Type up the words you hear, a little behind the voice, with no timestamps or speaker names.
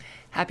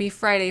Happy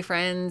Friday,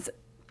 friends.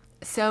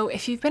 So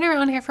if you've been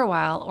around here for a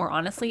while, or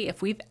honestly,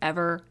 if we've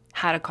ever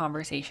had a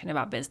conversation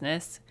about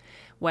business,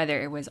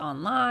 whether it was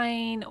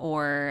online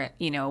or,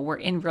 we're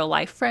in real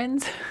life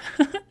friends,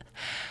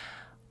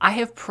 I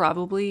have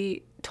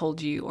probably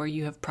told you, or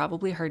you have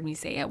probably heard me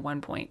say at one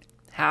point,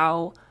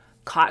 how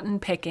cotton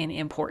picking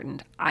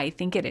important I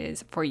think it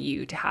is for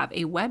you to have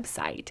a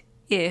website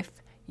if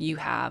you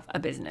have a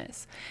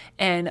business.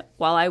 And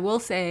while I will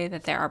say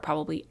that there are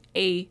probably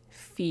a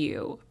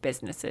few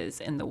businesses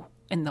in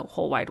the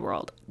whole wide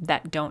world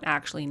that don't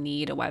actually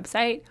need a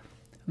website,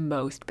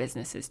 most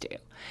businesses do.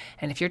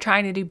 And if you're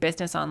trying to do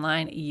business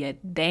online, you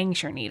dang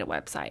sure need a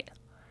website.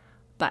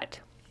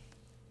 But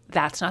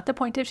that's not the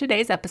point of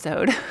today's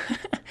episode.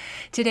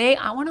 Today,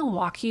 I want to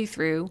walk you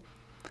through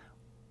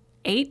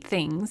 8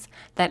 things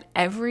that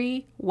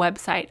every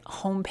website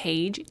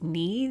homepage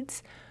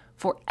needs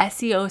for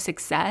SEO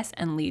success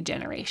and lead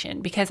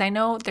generation. Because I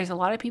know there's a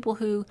lot of people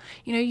who,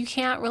 you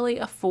can't really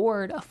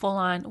afford a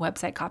full-on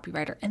website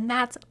copywriter, and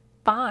that's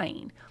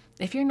fine.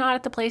 If you're not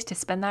at the place to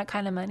spend that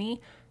kind of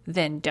money,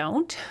 then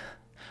don't.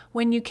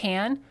 When you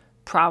can,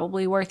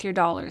 probably worth your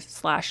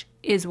dollars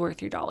 / is worth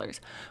your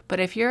dollars. But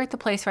if you're at the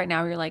place right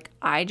now where you're like,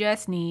 I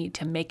just need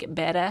to make it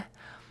better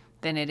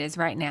than it is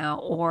right now,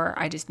 or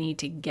I just need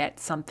to get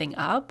something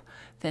up,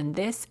 then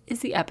this is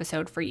the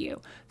episode for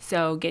you.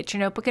 So get your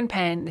notebook and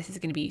pen. This is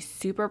going to be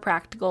super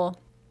practical,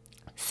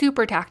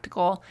 super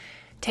tactical.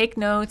 Take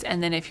notes,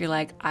 and then if you're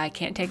like, I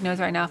can't take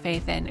notes right now,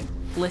 Faith, then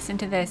listen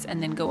to this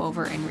and then go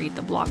over and read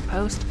the blog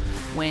post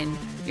when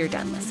you're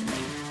done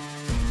listening.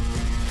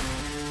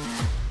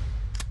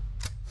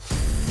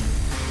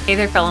 Hey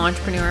there, fellow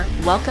entrepreneur.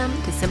 Welcome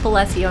to Simple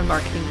SEO and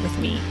Marketing with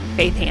me,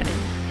 Faith Hannon.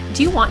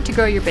 Do you want to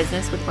grow your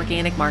business with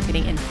organic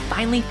marketing and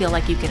finally feel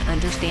like you can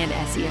understand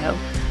SEO?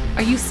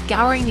 Are you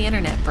scouring the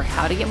internet for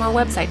how to get more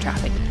website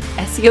traffic,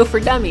 SEO for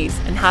dummies,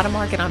 and how to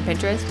market on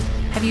Pinterest?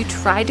 Have you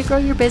tried to grow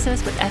your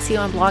business with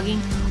SEO and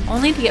blogging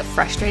only to get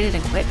frustrated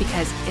and quit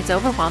because it's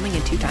overwhelming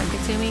and too time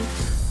consuming?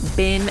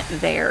 Been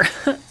there.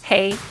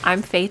 Hey,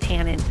 I'm Faith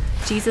Hannon,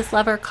 Jesus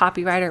lover,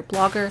 copywriter,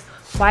 blogger,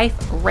 wife,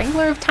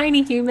 wrangler of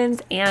tiny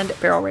humans, and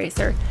barrel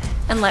racer.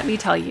 And let me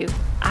tell you,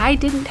 I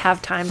didn't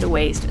have time to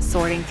waste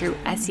sorting through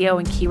SEO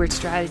and keyword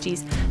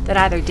strategies that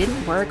either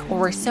didn't work or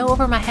were so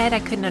over my head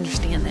I couldn't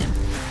understand them.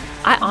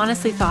 I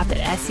honestly thought that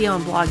SEO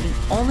and blogging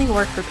only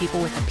worked for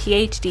people with a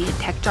PhD in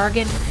tech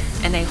jargon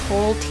and a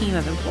whole team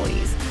of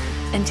employees,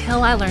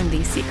 until I learned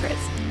these secrets.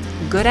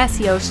 Good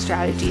SEO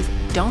strategies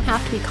don't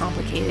have to be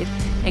complicated,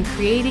 and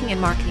creating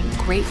and marketing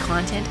great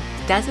content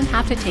doesn't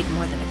have to take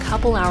more than a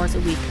couple hours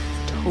a week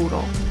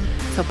total.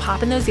 So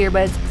pop in those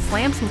earbuds,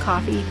 slam some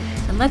coffee,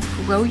 and let's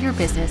grow your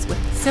business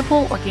with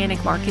simple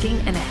organic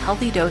marketing and a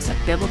healthy dose of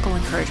biblical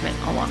encouragement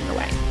along the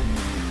way.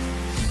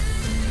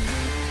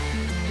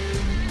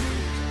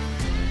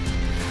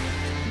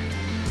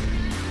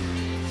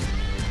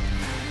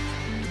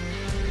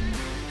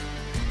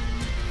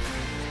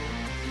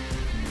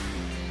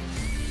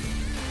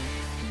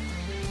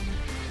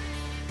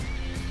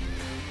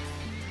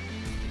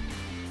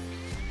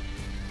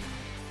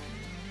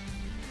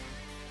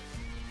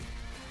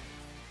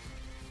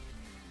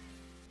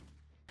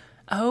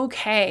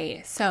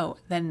 Okay, so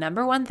the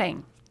number one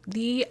thing,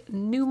 the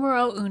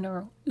numero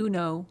uno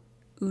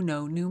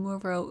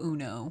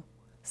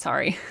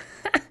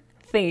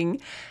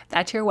thing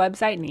that your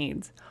website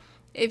needs,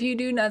 if you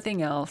do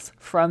nothing else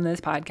from this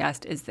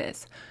podcast, is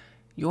this.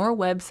 Your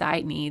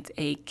website needs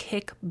a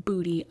kick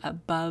booty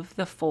above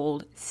the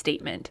fold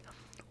statement.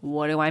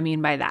 What do I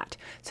mean by that?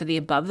 So the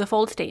above the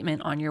fold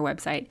statement on your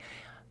website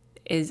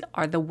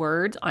are the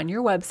words on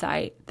your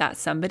website that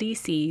somebody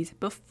sees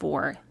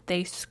before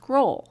they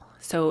scroll.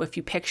 So if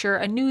you picture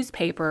a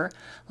newspaper,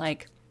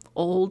 like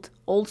old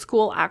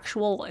school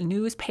actual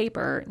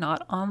newspaper,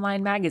 not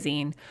online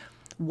magazine,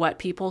 what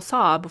people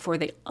saw before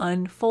they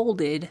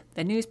unfolded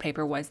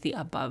the was the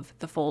above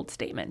the fold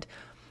statement.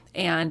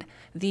 And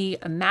the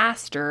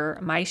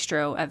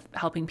maestro of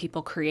helping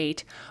people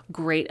create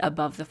great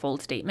above the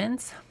fold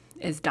statements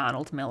is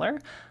Donald Miller.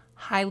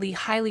 Highly,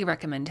 highly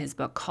recommend his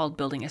book called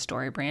Building a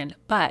Story Brand.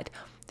 But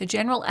the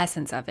general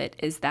essence of it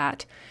is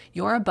that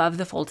your above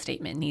the fold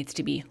statement needs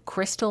to be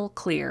crystal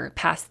clear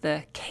past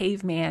the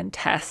caveman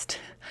test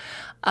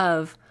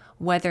of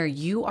whether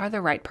you are the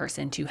right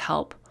person to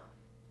help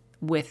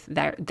with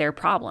their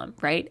problem,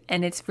 right?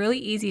 And it's really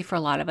easy for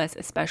a lot of us,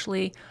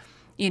 especially,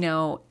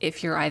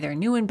 if you're either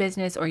new in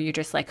business or you're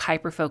just like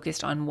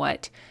hyper-focused on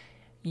what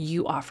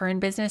you offer in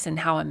business and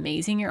how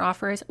amazing your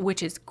offer is,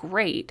 which is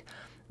great.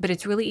 But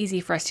it's really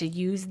easy for us to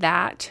use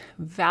that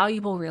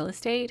valuable real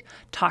estate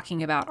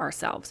talking about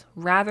ourselves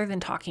rather than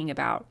talking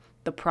about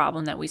the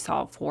problem that we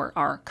solve for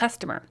our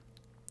customer.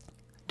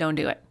 Don't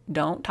do it.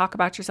 Don't talk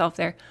about yourself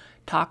there.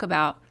 Talk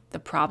about the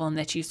problem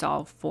that you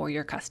solve for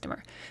your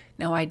customer.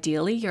 Now,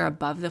 ideally, your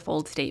above the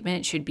fold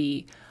statement should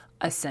be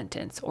a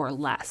sentence or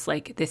less.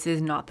 Like, this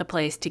is not the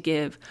place to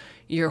give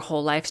your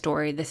whole life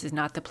story. This is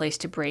not the place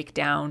to break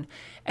down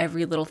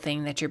every little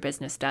thing that your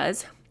business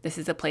does. This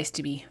is a place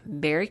to be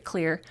very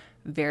clear,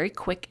 very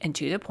quick and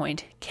to the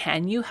point.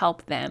 Can you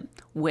help them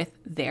with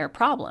their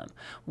problem?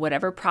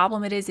 Whatever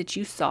problem it is that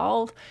you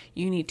solve,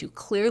 you need to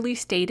clearly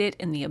state it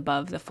in the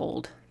above the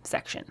fold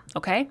section,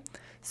 okay?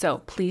 So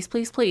please,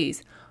 please,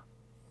 please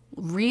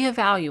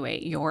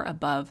reevaluate your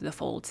above the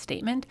fold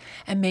statement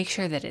and make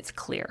sure that it's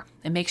clear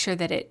and make sure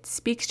that it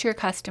speaks to your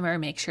customer.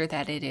 Make sure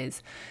that it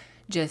is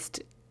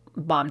just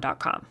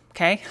bomb.com,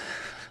 okay?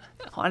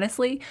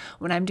 Honestly,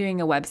 when I'm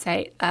doing a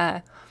website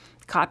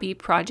copy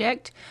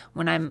project,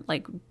 when I'm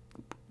like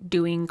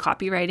doing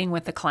copywriting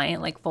with the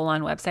client, like full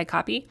on website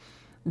copy,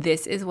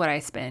 this is what I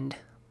spend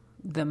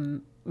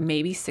the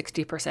maybe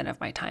 60% of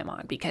my time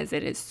on, because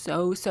it is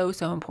so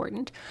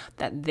important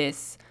that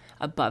this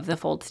above the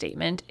fold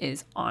statement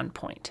is on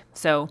point.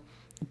 So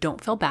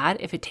don't feel bad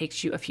if it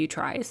takes you a few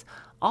tries.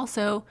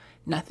 Also,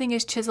 nothing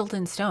is chiseled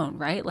in stone,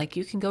 right? Like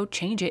you can go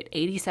change it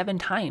 87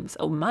 times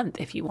a month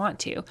if you want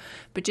to,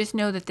 but just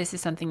know that this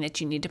is something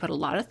that you need to put a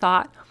lot of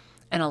thought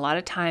and a lot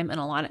of time and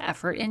a lot of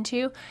effort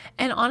into,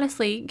 and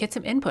honestly, get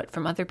some input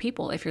from other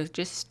people if you're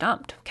just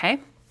stumped, okay?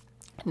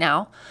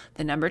 Now,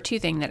 the number 2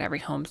 thing that every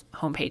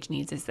homepage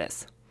needs is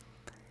this: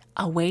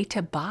 a way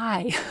to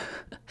buy.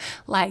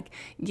 Like,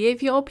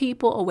 give your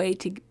people a way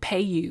to pay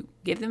you.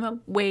 Give them a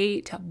way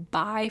to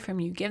buy from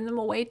you. Give them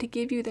a way to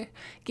give you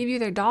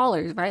their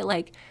dollars, right?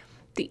 Like,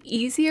 the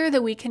easier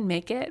that we can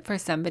make it for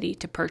somebody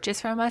to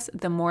purchase from us,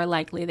 the more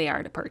likely they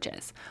are to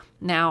purchase.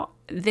 Now,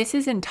 this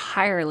is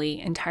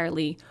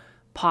entirely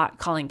pot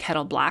calling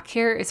kettle black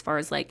here as far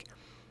as like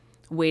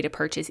way to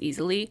purchase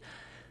easily.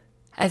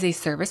 As a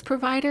service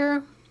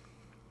provider,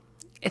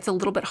 it's a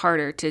little bit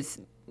harder to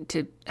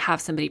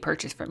have somebody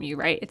purchase from you,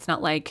 right? It's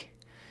not like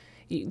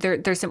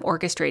there's some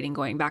orchestrating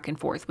going back and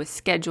forth with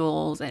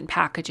schedules and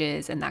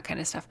packages and that kind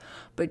of stuff.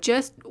 But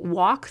just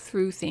walk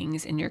through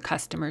things in your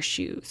customer's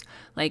shoes.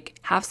 Like,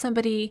 have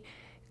somebody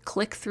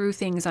click through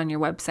things on your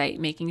website,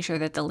 making sure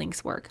that the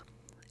links work.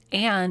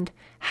 And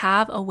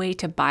have a way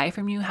to buy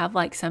from you. Have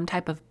like some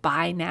type of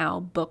buy now,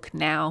 book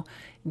now,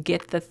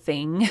 get the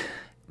thing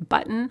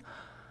button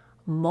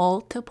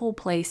multiple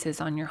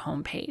places on your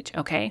homepage,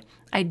 okay?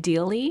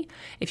 Ideally,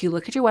 if you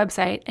look at your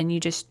website and you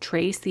just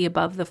trace the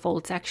above the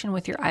fold section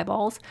with your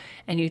eyeballs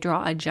and you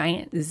draw a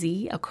giant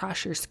Z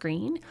across your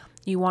screen,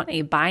 you want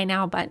a buy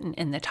now button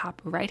in the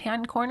top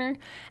right-hand corner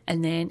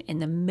and then in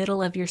the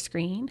middle of your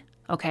screen,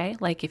 okay?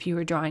 Like if you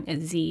were drawing a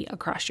Z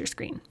across your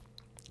screen.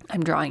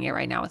 I'm drawing it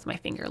right now with my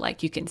finger,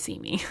 like you can see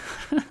me.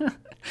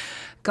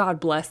 God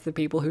bless the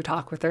people who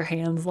talk with their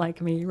hands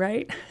like me,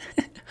 right?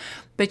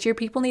 But your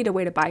people need a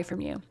way to buy from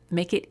you.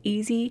 Make it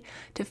easy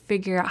to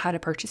figure out how to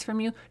purchase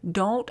from you.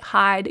 Don't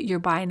hide your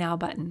buy now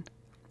button.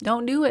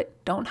 Don't do it.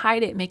 Don't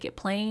hide it. Make it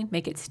plain,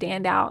 make it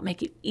stand out,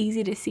 make it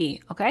easy to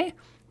see, okay?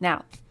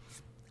 Now,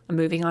 I'm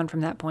moving on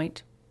from that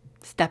point,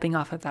 stepping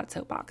off of that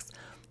soapbox.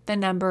 The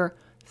number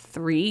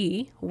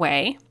 3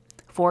 way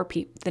for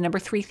the number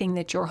 3 thing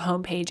that your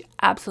homepage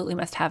absolutely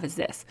must have is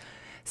this: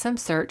 some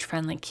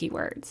search-friendly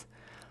keywords.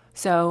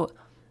 So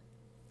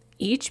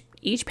each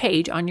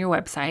page on your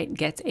website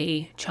gets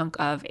a chunk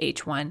of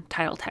H1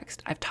 title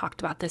text. I've talked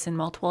about this in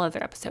multiple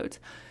other episodes.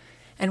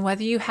 And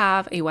whether you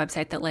have a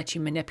website that lets you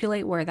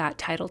manipulate where that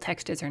title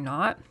text is or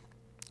not,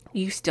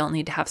 you still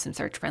need to have some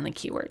search-friendly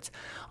keywords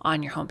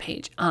on your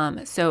homepage.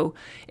 So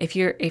if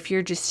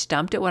you're just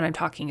stumped at what I'm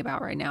talking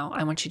about right now,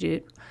 I want you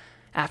to,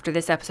 after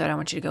this episode, I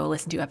want you to go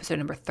listen to episode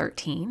number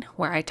 13,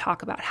 where I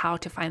talk about how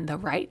to find the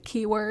right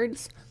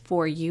keywords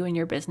for you and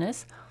your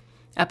business.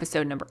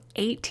 Episode number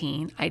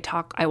 18,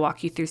 I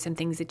walk you through some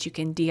things that you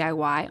can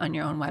DIY on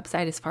your own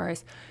website as far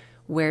as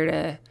where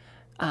to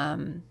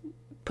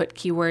put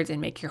keywords and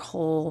make your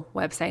whole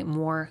website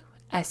more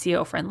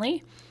SEO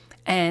friendly.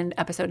 And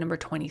episode number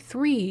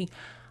 23,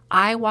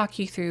 I walk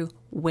you through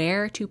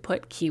where to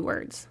put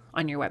keywords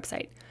on your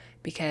website,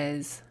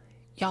 because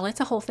y'all, it's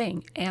a whole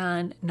thing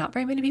and not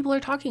very many people are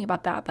talking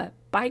about that, but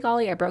by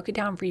golly, I broke it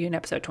down for you in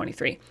episode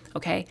 23,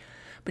 okay?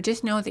 But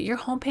just know that your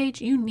homepage,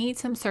 you need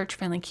some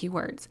search-friendly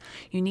keywords.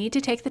 You need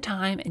to take the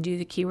time and do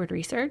the keyword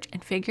research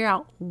and figure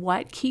out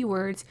what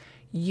keywords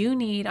you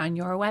need on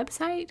your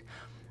website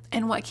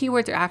and what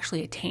keywords are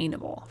actually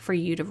attainable for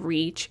you to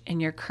reach in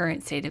your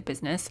current state of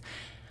business.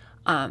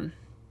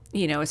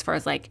 As far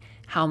as like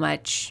how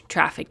much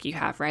traffic you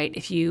have, right?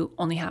 If you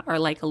only are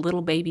like a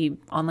little baby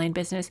online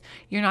business,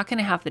 you're not going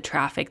to have the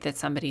traffic that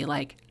somebody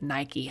like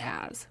Nike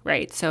has,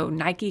 right? So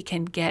Nike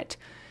can get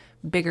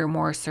bigger,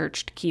 more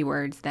searched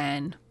keywords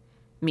than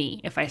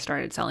me if I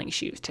started selling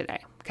shoes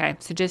today. Okay.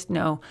 So just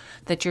know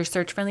that your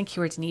search friendly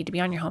keywords need to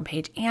be on your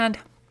homepage. And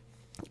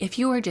if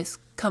you are just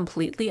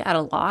completely at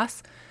a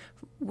loss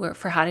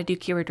for how to do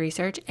keyword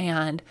research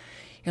and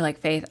you're like,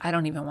 Faith, I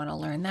don't even want to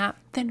learn that,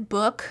 then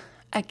book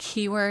a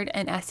keyword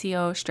and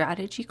SEO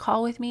strategy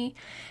call with me,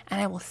 and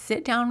I will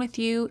sit down with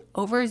you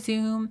over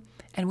Zoom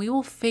and we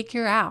will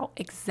figure out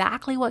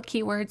exactly what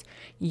keywords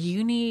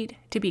you need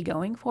to be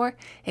going for,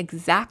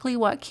 exactly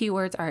what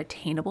keywords are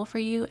attainable for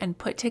you, and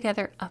put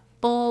together a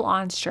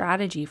full-on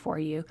strategy for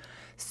you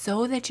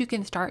so that you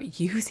can start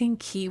using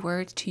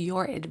keywords to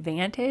your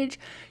advantage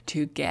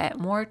to get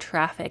more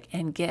traffic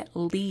and get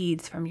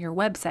leads from your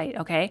website,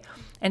 okay?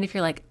 And if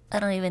you're like, I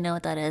don't even know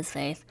what that is,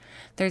 Faith,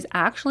 there's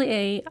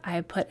actually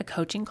I put a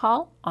coaching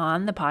call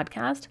on the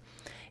podcast.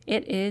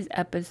 It is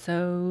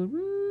episode,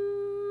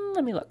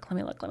 let me look.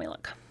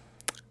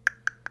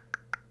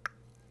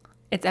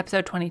 It's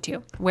episode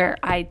 22, where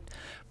I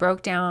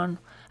broke down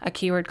a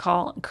keyword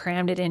call and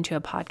crammed it into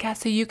a podcast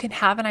so you can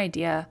have an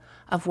idea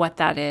of what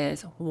that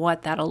is,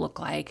 what that'll look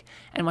like,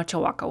 and what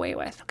you'll walk away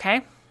with,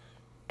 okay?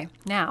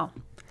 Now,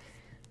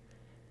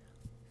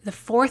 the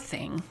fourth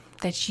thing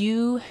that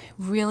you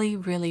really,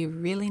 really,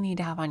 really need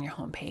to have on your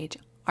homepage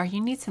are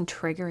you need some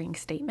triggering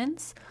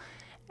statements,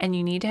 and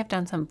you need to have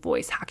done some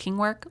voice hacking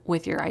work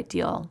with your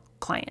ideal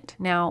client.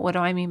 Now, what do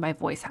I mean by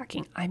voice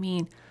hacking? I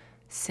mean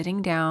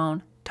sitting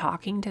down,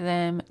 talking to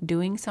them,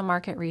 doing some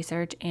market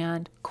research,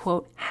 and,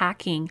 quote,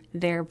 hacking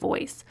their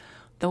voice.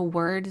 The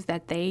words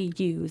that they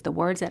use, the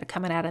words that are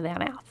coming out of their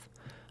mouth,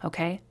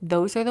 okay?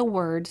 Those are the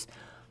words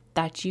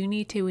that you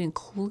need to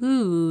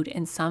include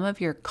in some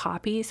of your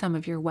copy, some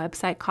of your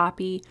website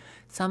copy.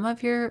 Some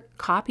of your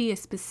copy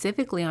is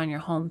specifically on your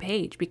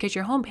homepage because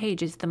your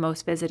homepage is the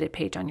most visited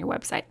page on your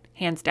website,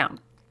 hands down.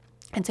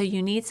 And so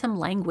you need some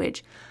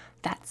language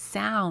that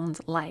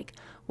sounds like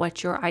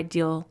what your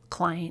ideal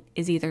client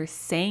is either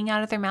saying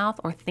out of their mouth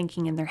or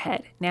thinking in their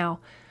head. Now,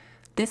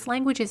 this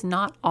language is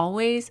not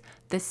always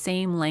the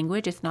same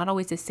language. It's not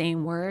always the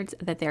same words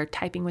that they're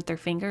typing with their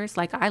fingers.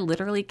 Like, I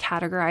literally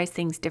categorize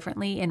things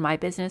differently in my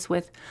business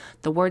with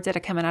the words that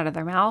are coming out of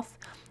their mouth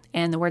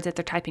and the words that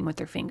they're typing with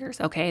their fingers,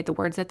 okay? The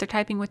words that they're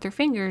typing with their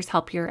fingers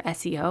help your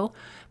SEO,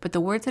 but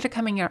the words that are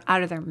coming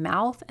out of their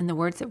mouth and the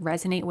words that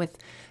resonate with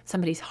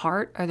somebody's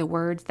heart are the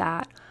words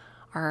that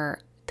are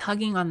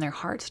tugging on their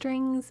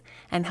heartstrings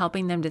and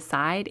helping them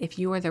decide if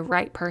you are the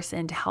right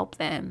person to help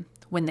them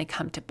when they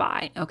come to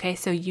buy, okay?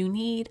 So you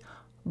need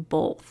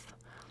both.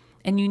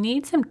 And you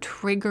need some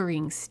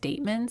triggering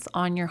statements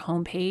on your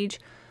homepage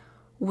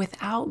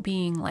without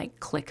being like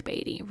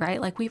clickbaity,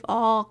 right? Like, we've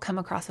all come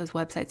across those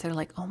websites that are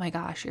like, oh my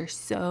gosh, you're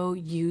so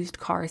used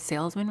car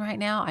salesman right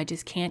now. I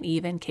just can't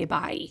even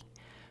buy,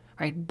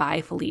 right?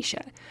 Buy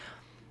Felicia.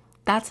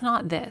 That's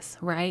not this,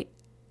 right?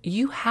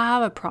 You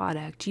have a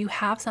product, you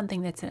have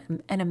something that's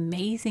an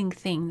amazing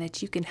thing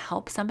that you can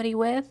help somebody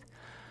with,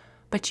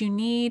 but you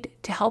need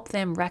to help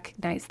them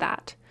recognize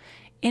that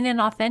in an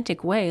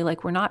authentic way.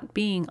 Like, we're not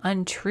being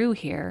untrue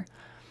here.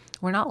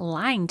 We're not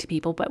lying to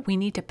people, but we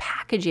need to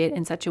package it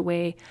in such a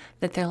way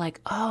that they're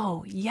like,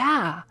 oh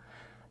yeah,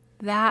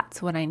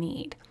 that's what I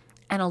need.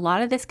 And a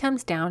lot of this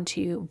comes down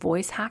to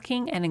voice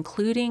hacking and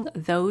including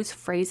those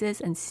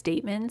phrases and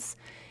statements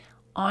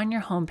on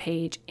your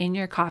homepage, in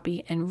your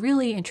copy, and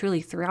really and truly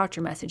throughout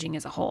your messaging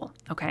as a whole,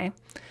 okay?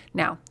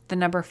 Now, the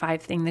number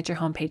 5 thing that your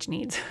homepage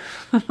needs.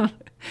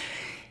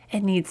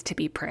 It needs to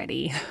be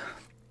pretty.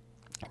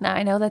 Now,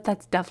 I know that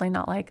that's definitely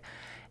not like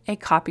a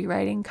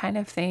copywriting kind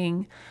of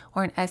thing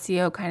or an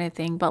SEO kind of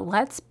thing, but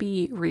let's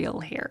be real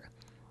here.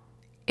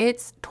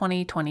 It's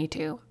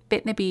 2022,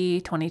 bitna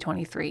be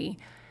 2023,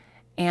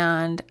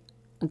 and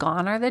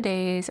gone are the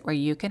days where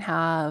you can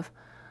have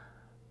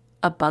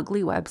a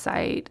bugly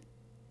website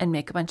and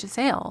make a bunch of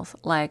sales.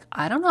 Like,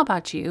 I don't know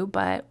about you,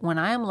 but when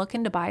I'm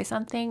looking to buy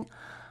something,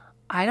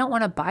 I don't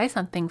want to buy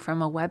something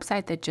from a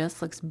website that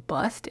just looks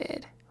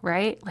busted,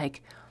 right?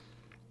 Like,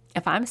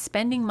 if I'm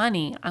spending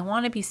money, I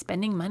want to be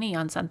spending money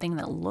on something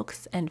that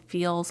looks and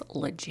feels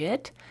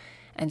legit.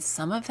 And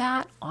some of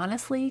that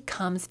honestly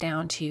comes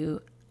down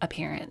to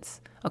appearance.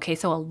 Okay,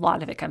 so a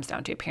lot of it comes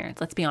down to appearance.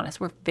 Let's be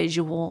honest, we're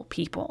visual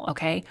people,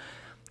 okay?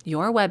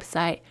 Your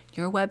website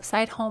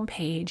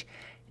homepage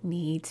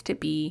needs to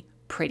be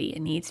pretty.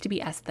 It needs to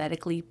be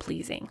aesthetically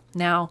pleasing.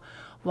 Now,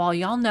 while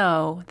y'all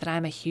know that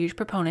I'm a huge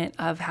proponent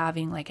of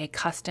having like a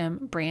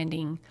custom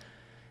branding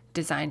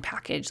design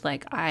package,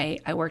 like I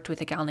worked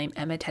with a gal named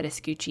Emma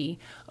Tedescucci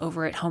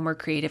over at Homework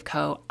Creative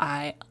Co.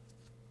 I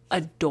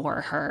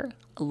adore her.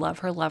 Love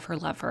her, love her,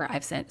 love her.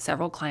 I've sent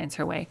several clients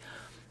her way.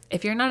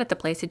 If you're not at the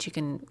place that you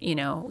can,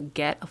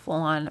 get a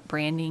full-on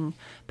branding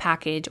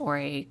package or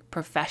a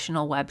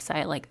professional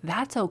website, like,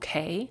 that's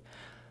okay.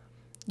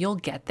 You'll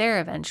get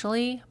there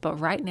eventually, but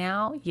right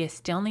now you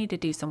still need to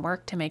do some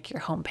work to make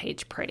your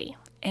homepage pretty.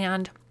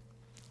 And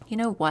you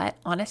know what?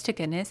 Honest to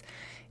goodness,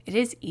 it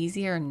is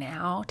easier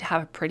now to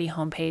have a pretty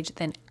homepage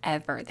than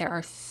ever. There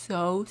are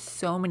so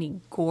many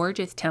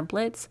gorgeous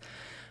templates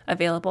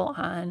available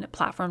on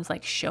platforms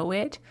like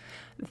Showit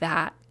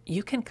that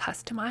you can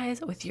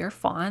customize with your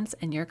fonts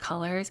and your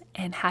colors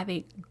and have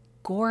a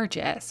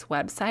gorgeous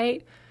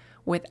website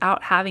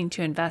without having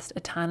to invest a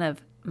ton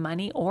of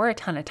money or a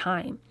ton of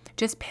time.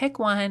 Just pick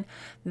one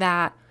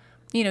that,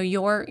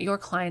 your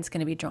client's going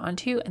to be drawn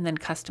to and then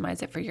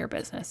customize it for your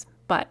business.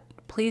 But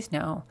please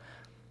know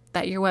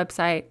that your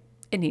website,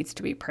 it needs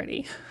to be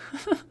pretty.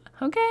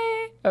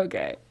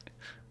 Okay.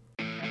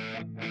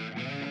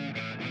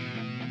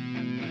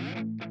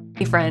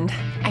 Hey friend,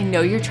 I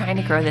know you're trying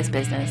to grow this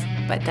business,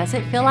 but does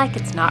it feel like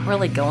it's not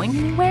really going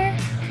anywhere?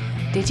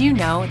 Did you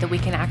know that we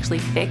can actually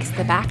fix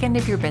the back end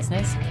of your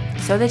business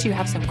so that you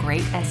have some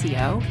great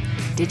SEO?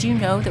 Did you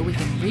know that we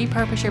can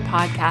repurpose your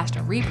podcast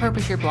or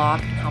repurpose your blog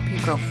and help you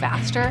grow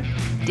faster?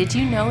 Did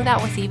you know that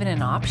was even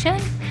an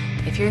option?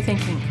 If you're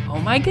thinking, oh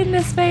my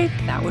goodness, Faith,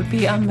 that would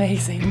be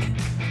amazing,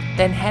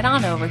 then head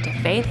on over to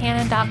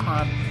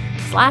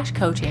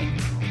faithhannon.com/coaching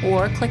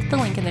or click the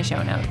link in the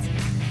show notes.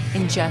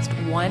 In just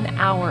 1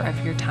 hour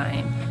of your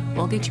time,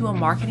 we'll get you a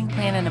marketing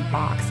plan in a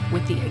box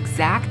with the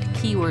exact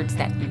keywords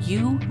that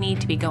you need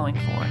to be going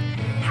for,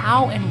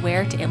 how and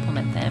where to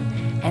implement them,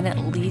 and at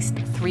least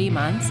 3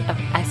 months of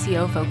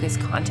SEO-focused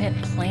content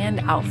planned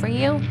out for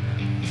you.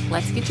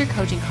 Let's get your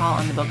coaching call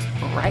on the books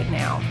right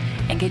now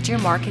and get your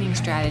marketing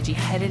strategy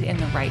headed in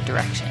the right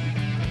direction.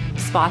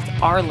 Spots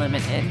are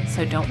limited,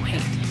 so don't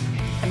wait.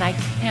 And I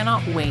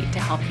cannot wait to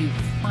help you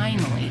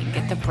finally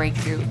get the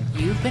breakthrough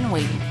you've been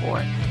waiting for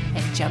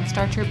and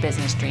jumpstart your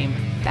business dream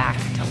back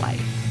to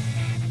life.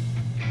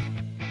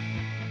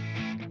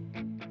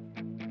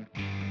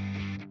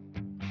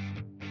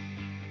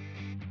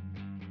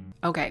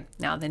 Okay,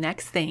 now the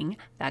next thing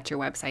that your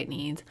website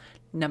needs,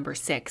 number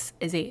 6,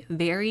 is a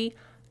very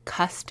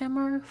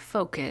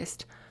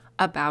customer-focused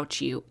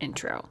about you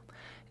intro.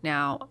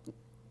 Now,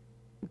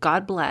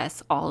 God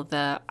bless all of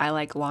the I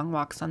like long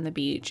walks on the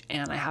beach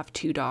and I have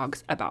 2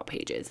 dogs about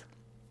pages.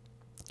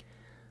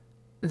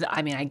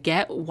 I mean, I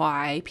get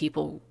why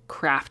people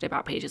craft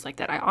about pages like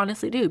that. I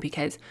honestly do,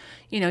 because,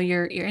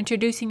 you're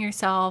introducing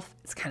yourself.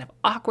 It's kind of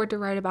awkward to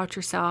write about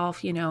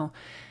yourself.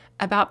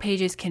 About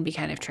pages can be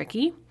kind of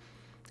tricky,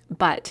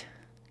 but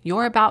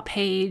your about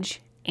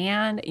page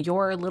and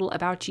your little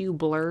about you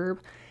blurb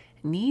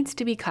needs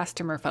to be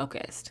customer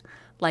focused.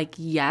 Like,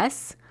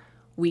 yes,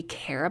 we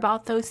care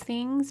about those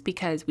things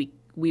because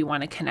we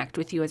want to connect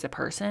with you as a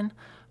person.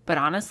 But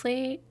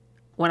honestly,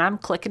 when I'm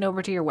clicking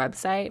over to your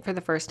website for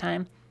the first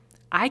time,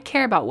 I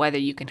care about whether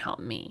you can help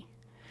me.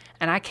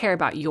 And I care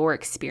about your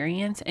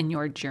experience and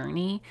your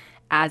journey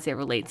as it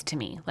relates to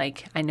me.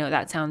 Like, I know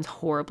that sounds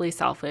horribly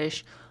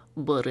selfish,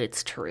 but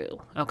it's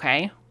true,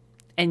 okay?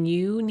 And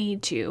you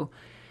need to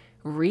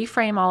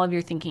reframe all of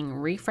your thinking,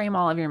 reframe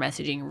all of your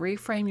messaging,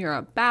 reframe your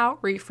about,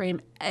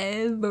 reframe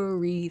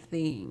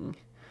everything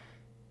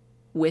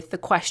with the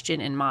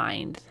question in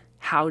mind.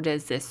 How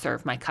does this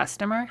serve my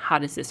customer? How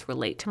does this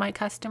relate to my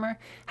customer?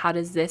 How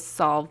does this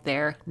solve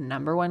their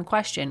number one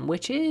question,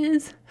 which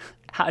is,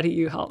 how do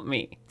you help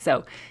me?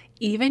 So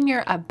even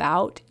your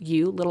about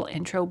you little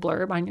intro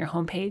blurb on your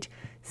homepage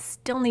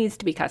still needs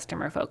to be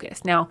customer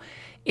focused. Now,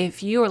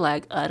 if you are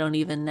like, I don't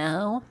even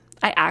know,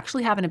 I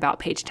actually have an about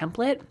page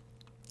template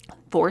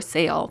for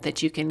sale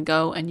that you can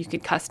go and you can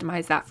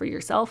customize that for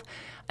yourself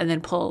and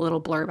then pull a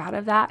little blurb out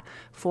of that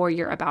for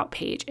your about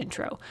page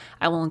intro.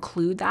 I will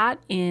include that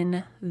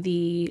in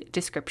the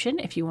description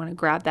if you want to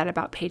grab that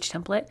about page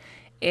template.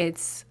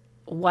 It's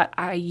what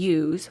I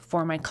use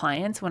for my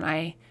clients when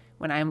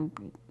I'm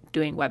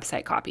doing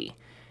website copy.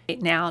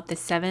 Now, the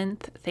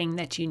 7th thing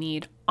that you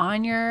need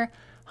on your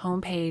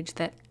homepage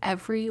that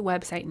every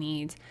website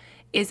needs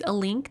is a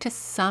link to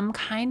some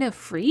kind of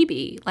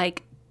freebie.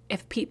 Like,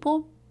 if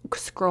people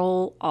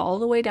scroll all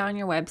the way down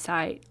your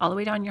website, all the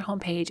way down your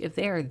homepage, if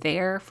they are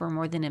there for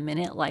more than a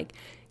minute, like,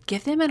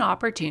 give them an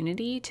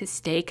opportunity to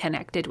stay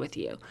connected with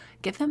you.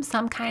 Give them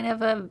some kind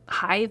of a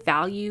high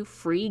value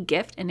free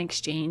gift in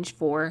exchange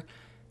for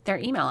their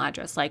email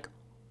address. Like,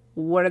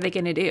 what are they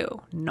going to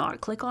do?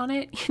 Not click on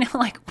it?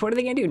 What are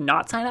they going to do?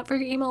 Not sign up for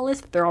your email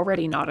list? They're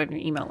already not on your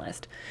email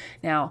list.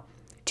 Now,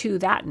 to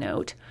that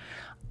note,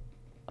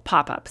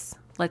 pop-ups.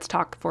 Let's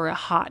talk for a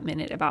hot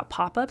minute about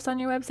pop-ups on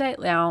your website.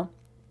 Now,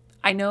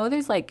 I know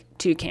there's like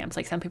 2 camps.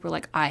 Like, some people are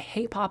like, I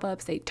hate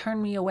pop-ups. They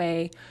turn me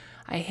away.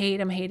 I hate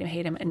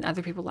them. And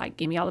other people like,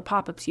 give me all the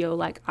pop-ups, yo.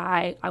 Like,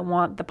 I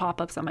want the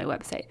pop-ups on my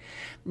website.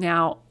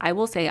 Now, I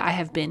will say I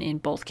have been in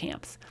both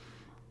camps.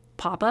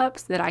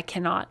 Pop-ups that I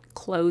cannot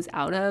close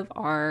out of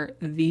are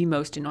the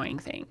most annoying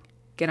thing.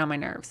 Get on my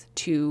nerves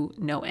to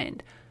no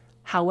end.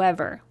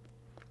 However,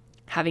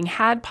 having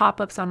had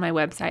pop-ups on my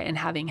website and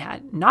having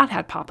not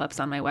had pop-ups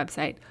on my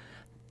website,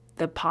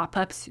 the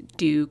pop-ups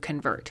do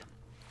convert.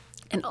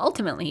 And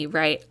ultimately,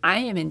 right, I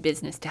am in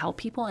business to help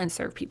people and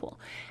serve people.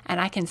 And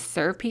I can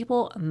serve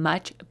people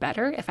much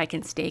better if I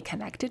can stay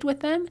connected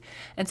with them.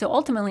 And so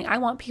ultimately, I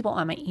want people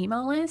on my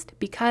email list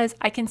because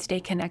I can stay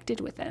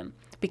connected with them,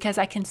 because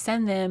I can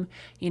send them,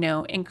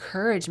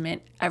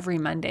 encouragement every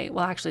Monday.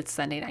 Well, actually, it's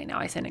Sunday night now.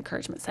 I send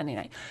encouragement Sunday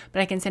night,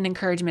 but I can send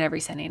encouragement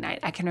every Sunday night.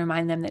 I can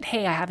remind them that,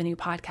 hey, I have a new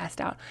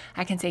podcast out.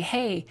 I can say,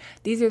 hey,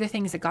 these are the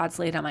things that God's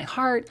laid on my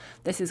heart.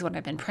 This is what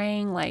I've been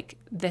praying. Like,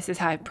 this is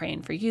how I'm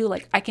praying for you.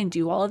 Like, I can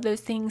do all of those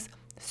things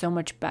so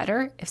much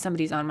better if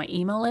somebody's on my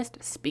email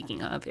list.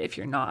 Speaking of, if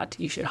you're not,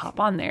 you should hop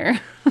on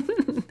there.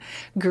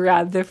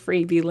 Grab the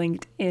freebie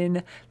linked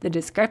in the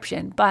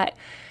description. But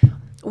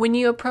when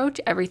you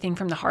approach everything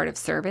from the heart of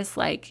service,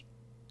 like,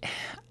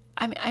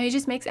 it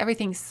just makes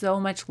everything so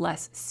much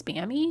less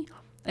spammy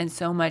and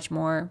so much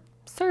more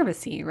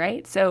servicey,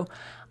 right? So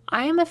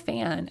I am a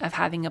fan of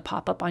having a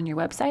pop-up on your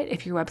website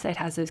if your website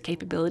has those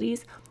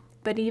capabilities.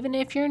 But even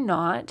if you're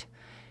not,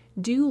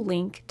 do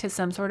link to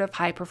some sort of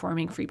high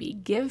performing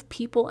freebie. Give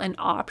people an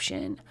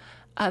option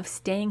of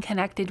staying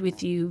connected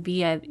with you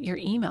via your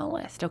email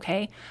list,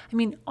 okay? I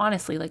mean,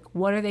 honestly, like,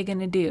 what are they going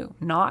to do?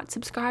 Not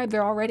subscribe?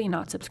 They're already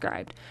not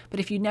subscribed. But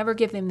if you never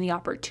give them the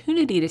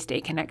opportunity to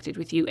stay connected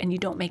with you and you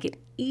don't make it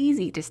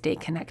easy to stay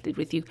connected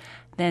with you,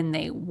 then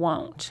they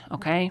won't,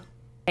 okay?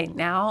 Okay,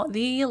 now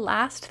the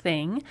last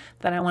thing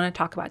that I want to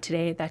talk about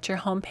today that your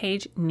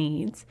homepage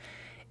needs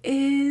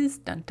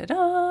is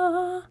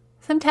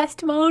some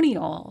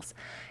testimonials.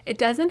 It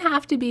doesn't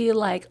have to be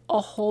like a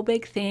whole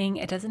big thing.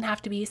 It doesn't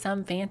have to be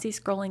some fancy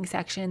scrolling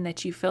section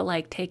that you feel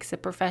like takes a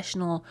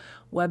professional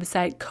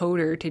website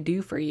coder to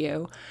do for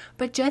you,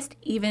 but just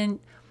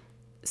even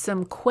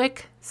some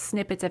quick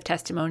snippets of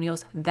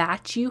testimonials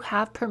that you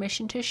have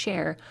permission to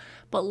share,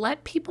 but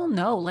let people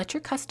know, let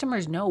your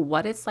customers know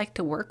what it's like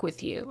to work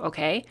with you,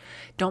 okay?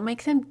 Don't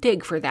make them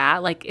dig for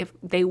that. Like, if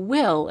they're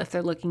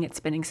looking at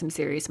spending some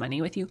serious money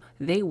with you,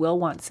 they will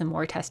want some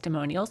more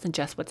testimonials than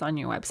just what's on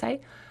your website,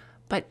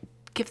 but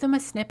give them a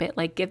snippet,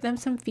 like give them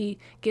some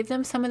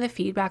of the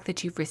feedback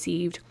that you've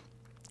received.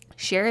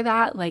 Share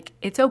that. Like,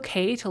 it's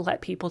okay to let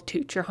people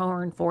toot your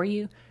horn for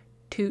you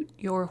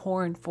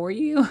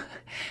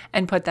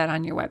and put that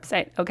on your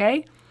website,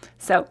 okay?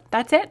 So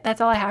that's it. That's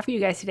all I have for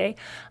you guys today.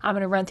 I'm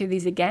going to run through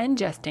these again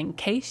just in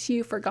case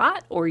you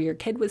forgot, or your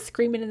kid was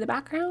screaming in the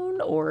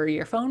background, or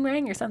your phone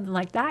rang or something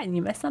like that and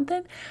you missed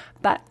something.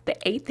 But the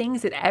 8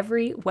 things that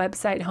every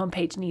website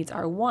homepage needs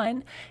are: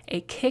 1,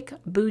 a kick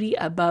booty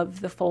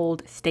above the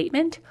fold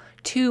statement;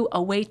 2,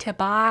 a way to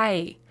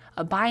buy,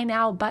 a buy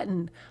now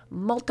button,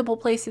 multiple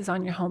places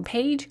on your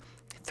homepage;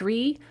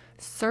 3,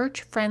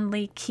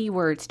 search-friendly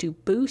keywords to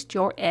boost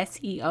your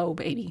SEO,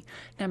 baby.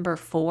 Number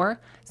 4,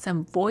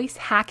 some voice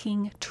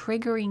hacking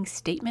triggering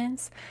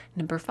statements.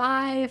 Number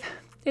 5,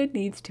 it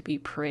needs to be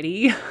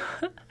pretty.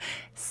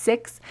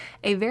 6,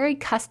 a very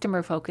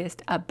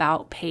customer-focused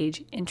about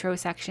page intro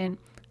section.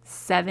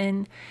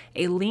 7,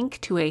 a link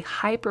to a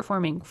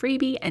high-performing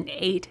freebie. And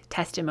 8,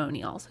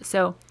 testimonials.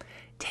 So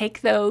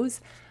take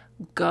those,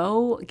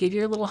 go give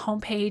your little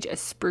homepage a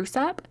spruce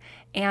up.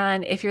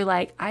 And if you're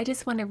like, I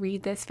just want to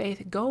read this,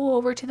 Faith, go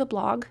over to the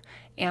blog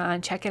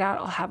and check it out.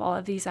 I'll have all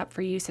of these up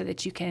for you so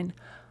that you can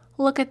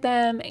look at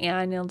them,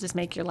 and it'll just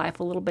make your life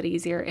a little bit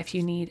easier if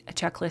you need a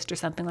checklist or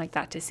something like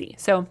that to see.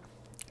 So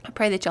I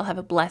pray that you'll have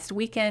a blessed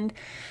weekend,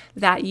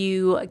 that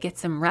you get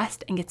some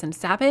rest and get some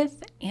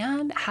Sabbath,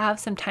 and have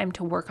some time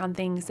to work on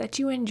things that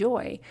you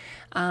enjoy,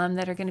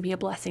 that are going to be a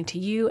blessing to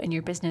you and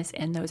your business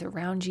and those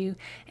around you.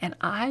 And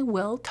I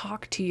will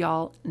talk to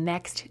y'all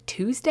next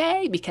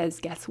Tuesday, because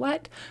guess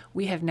what?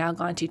 We have now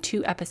gone to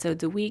 2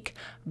 episodes a week.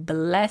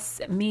 Bless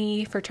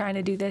me for trying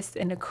to do this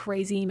in a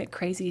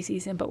crazy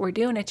season, but we're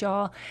doing it,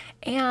 y'all.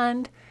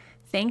 And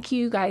thank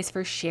you guys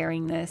for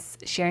sharing this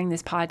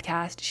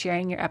podcast,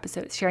 sharing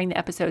the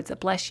episodes that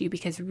bless you,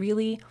 because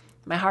really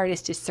my heart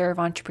is to serve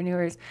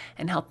entrepreneurs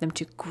and help them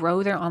to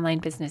grow their online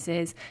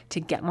businesses, to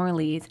get more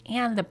leads.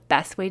 And the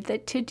best way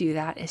to do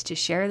that is to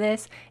share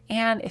this.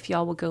 And if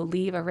y'all will go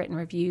leave a written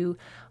review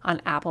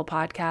on Apple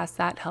Podcasts,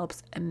 that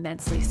helps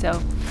immensely. So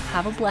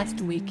have a blessed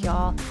week,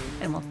 y'all,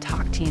 and we'll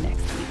talk to you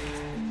next week.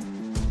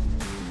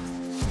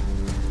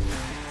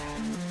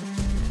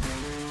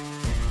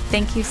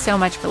 Thank you so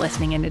much for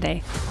listening in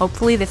today.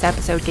 Hopefully this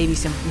episode gave you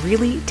some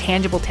really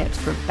tangible tips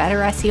for better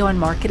SEO and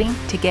marketing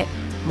to get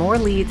more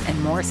leads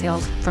and more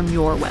sales from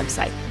your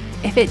website.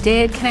 If it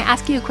did, can I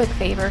ask you a quick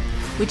favor?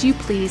 Would you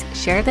please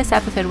share this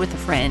episode with a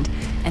friend,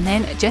 and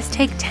then just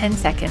take 10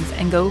 seconds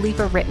and go leave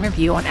a written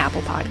review on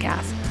Apple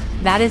Podcasts.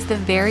 That is the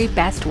very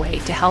best way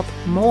to help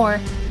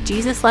more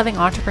Jesus-loving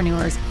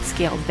entrepreneurs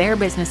scale their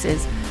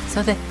businesses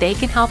so that they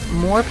can help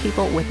more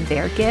people with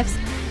their gifts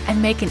and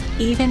make an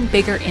even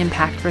bigger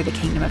impact for the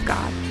kingdom of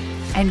God.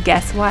 And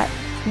guess what?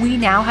 We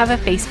now have a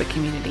Facebook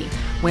community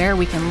where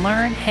we can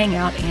learn, hang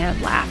out, and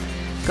laugh.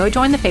 Go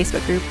join the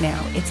Facebook group now.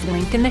 It's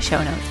linked in the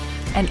show notes.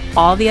 And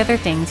all the other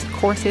things,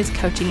 courses,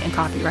 coaching, and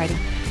copywriting,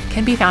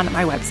 can be found at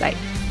my website,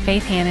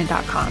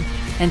 faithhannon.com.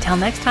 Until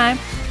next time,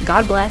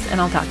 God bless, and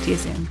I'll talk to you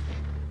soon.